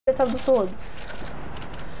have the swords.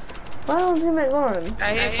 Why don't he make one?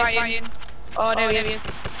 I hear fighting. Oh, there he is.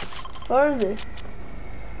 Where is he?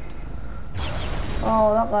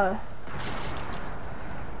 Oh, that guy.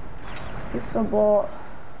 He's a bot.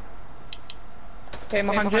 Okay,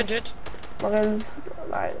 100. My game's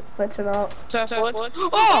like glitching out. Surfboard.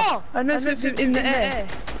 Oh! I know it's in the air.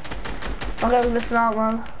 My game's glitching out,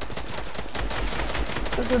 man.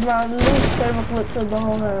 This is my least favorite glitch of the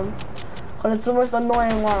whole game. Cause it's the most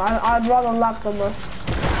annoying one. I'd rather lag than this.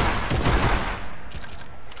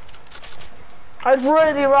 I'd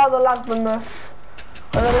really rather lag than this.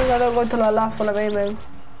 But at least I don't go till I laugh when I'm aiming.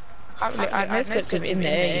 I know it's in the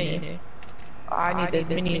air, you know. Oh, I need those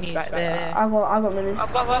minis back there. I got minis. I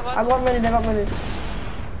got minis, I got minis.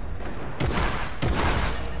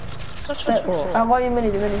 Such a troll. I got you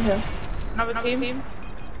minis, the minis here. Another team?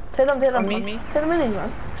 Take them. On me. Take the minis,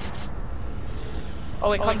 man. Oh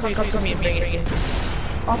wait, come to me and bring it in.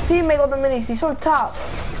 Our teammate got the minis, he's so tap.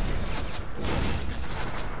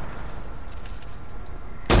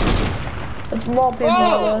 There's more people.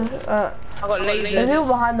 I got lasers. There's people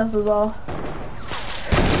behind us as well.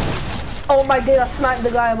 Oh my god, I sniped the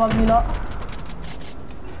guy above you lot.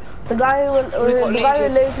 The guy who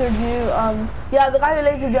lasered you, yeah, the guy who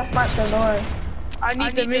lasered you, I sniped him, don't worry. I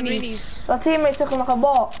need the minis. Our teammate took him like a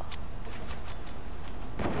bot.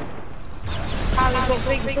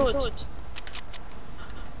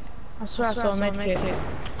 I swear I saw a medkit.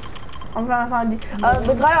 I'm trying to find you.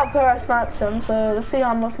 The guy up here, I sniped him, so let's see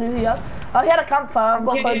how much loot he has. Oh, he had a campfire. I've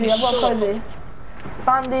got cozy.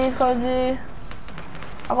 Found these, cozy.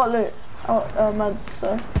 I got loot. I got meds,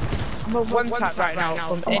 so. I'm a one tap right now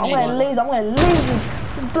from I'm gonna leave you.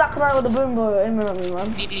 This black guy with the boom boy aiming at me,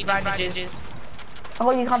 man. Need bandages. I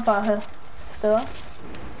got you campfire here. Still.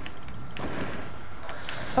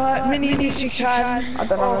 Minis if you can. I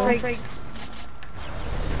don't know. Thanks.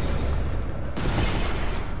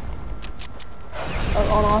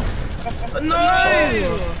 On us. No!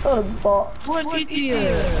 What a bot. What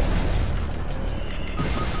idiot!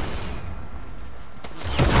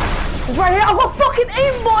 He's right here. I got fucking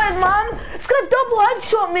aimbotted, man. It's gonna double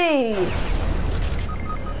headshot me.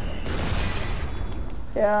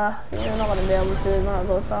 Yeah, you're not gonna be able to do that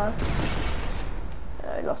both times.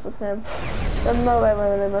 Yeah, he lost his name. There's no way we're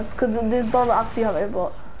winning this because these don't actually have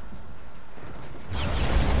aimbot.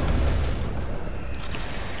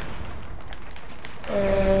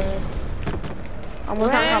 I'm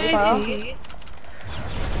gonna campfire.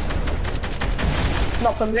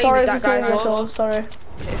 Knock him. Sorry if you're doing so sorry.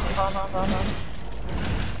 It's fine.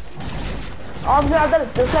 Oh, I'm done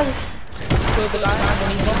it. This guy's Killed the guy.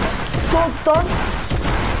 done.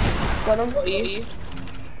 Got him. Got you.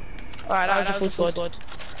 Alright, that was a full squad.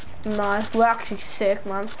 Nice. We're actually sick,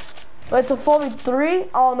 man. Wait, it's a 4v3?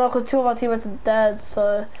 Oh no, because 2 of our teammates are dead,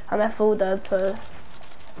 so. And they're full dead, so.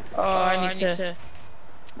 Oh, I need to.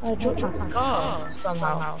 I dropped my scarf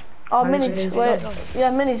somehow. Oh, minis. Wait.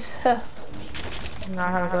 Yeah, minis. Here. No,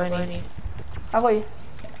 I haven't got any. I got you.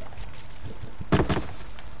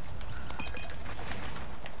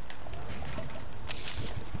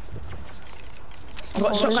 I've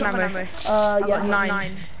got shotgun ammo. Yeah,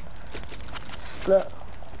 9. Split.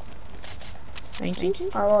 Thank you.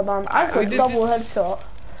 Well done. I got double headshot.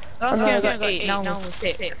 Last year I got 8, now I'm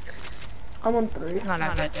 6. I'm on 3. No,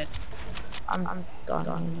 dead. I'm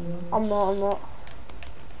done. I'm not.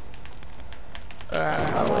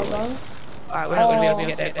 Alright, Done. we're not gonna be able to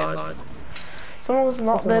get their cards. Someone's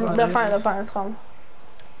not. They're fighting. Come.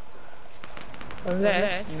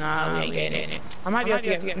 Unless, nah, we ain't getting it. I might be able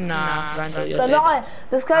to get. Nah, Randall, you're The dead. lie.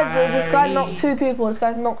 This guy knocked 2 people. This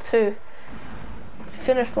guy's knocked 2.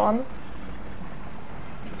 Finished one.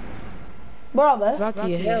 Where are they?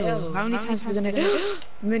 Bloody hell. How many times is it gonna go?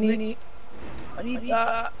 Mini. I need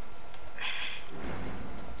that.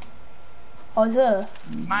 Oh, is there?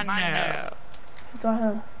 Man, no. It's right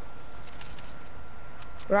here.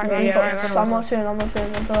 Right here. I'm not shooting.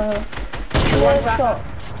 It's right here. One shot.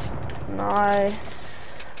 Nice.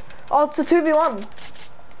 Oh, it's a 2v1.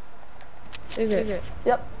 Is it?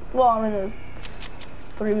 Yep. Well, I mean, there's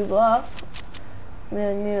 3 people left. Me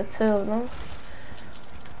and you, 2 of them.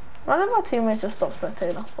 I think my teammates just stopped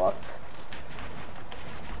spectating us, but.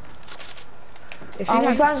 If you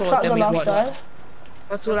have trying to sword, the then we last won. guy.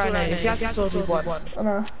 That's all I know. If you have the sword, we won. I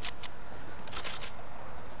know.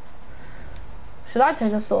 Should I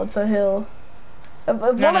take a sword so he'll... If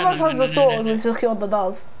one of us has the sword, we've secured the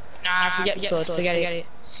dove. Nah, forget the sword, forget it.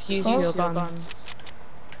 Just use your guns.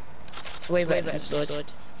 Way better than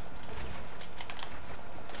sword.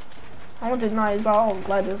 I want to knives, but I want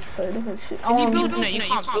gliders, so they can shoot. Can you build? No, you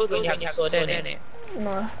can't build when you have the sword, innit?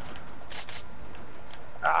 No.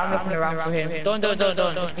 I'm looking around for him. Don't,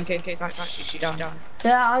 just in case it's not shoot you down.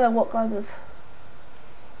 Yeah, I know what guy this.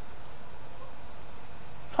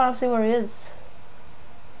 Trying to see where he is.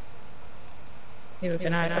 Here we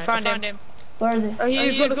can hide. I found him. Where is he? Oh,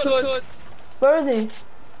 he's got the swords. Where is he?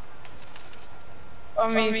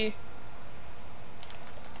 On me.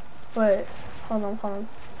 Wait, hold on.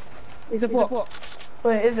 He's a what?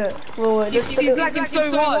 Wait, is it? Wait, he's lagging so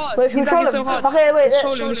hard. Wait, he's lagging so hard. Okay, wait, he's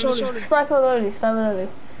trolling. Sniper only.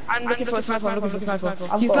 I'm looking for a sniper,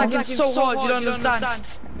 He's lagging so hard, you don't understand.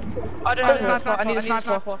 I don't have a sniper, I need a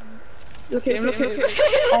sniper. Look at him.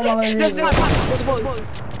 Oh my god, there's a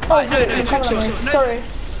sniper. Oh, no, sorry.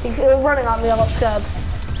 He was running at me, I got scared.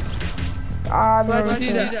 Why'd you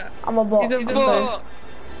do that? I'm a bot. He's a bot.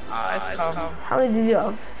 Ah, it's calm. How many did you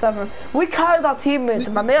have? 7. We carried our teammates,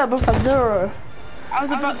 man. They are both at 0. I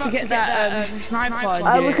was about to get that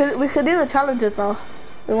sniper. We could do the challenges now.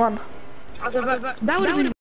 We won. That would have been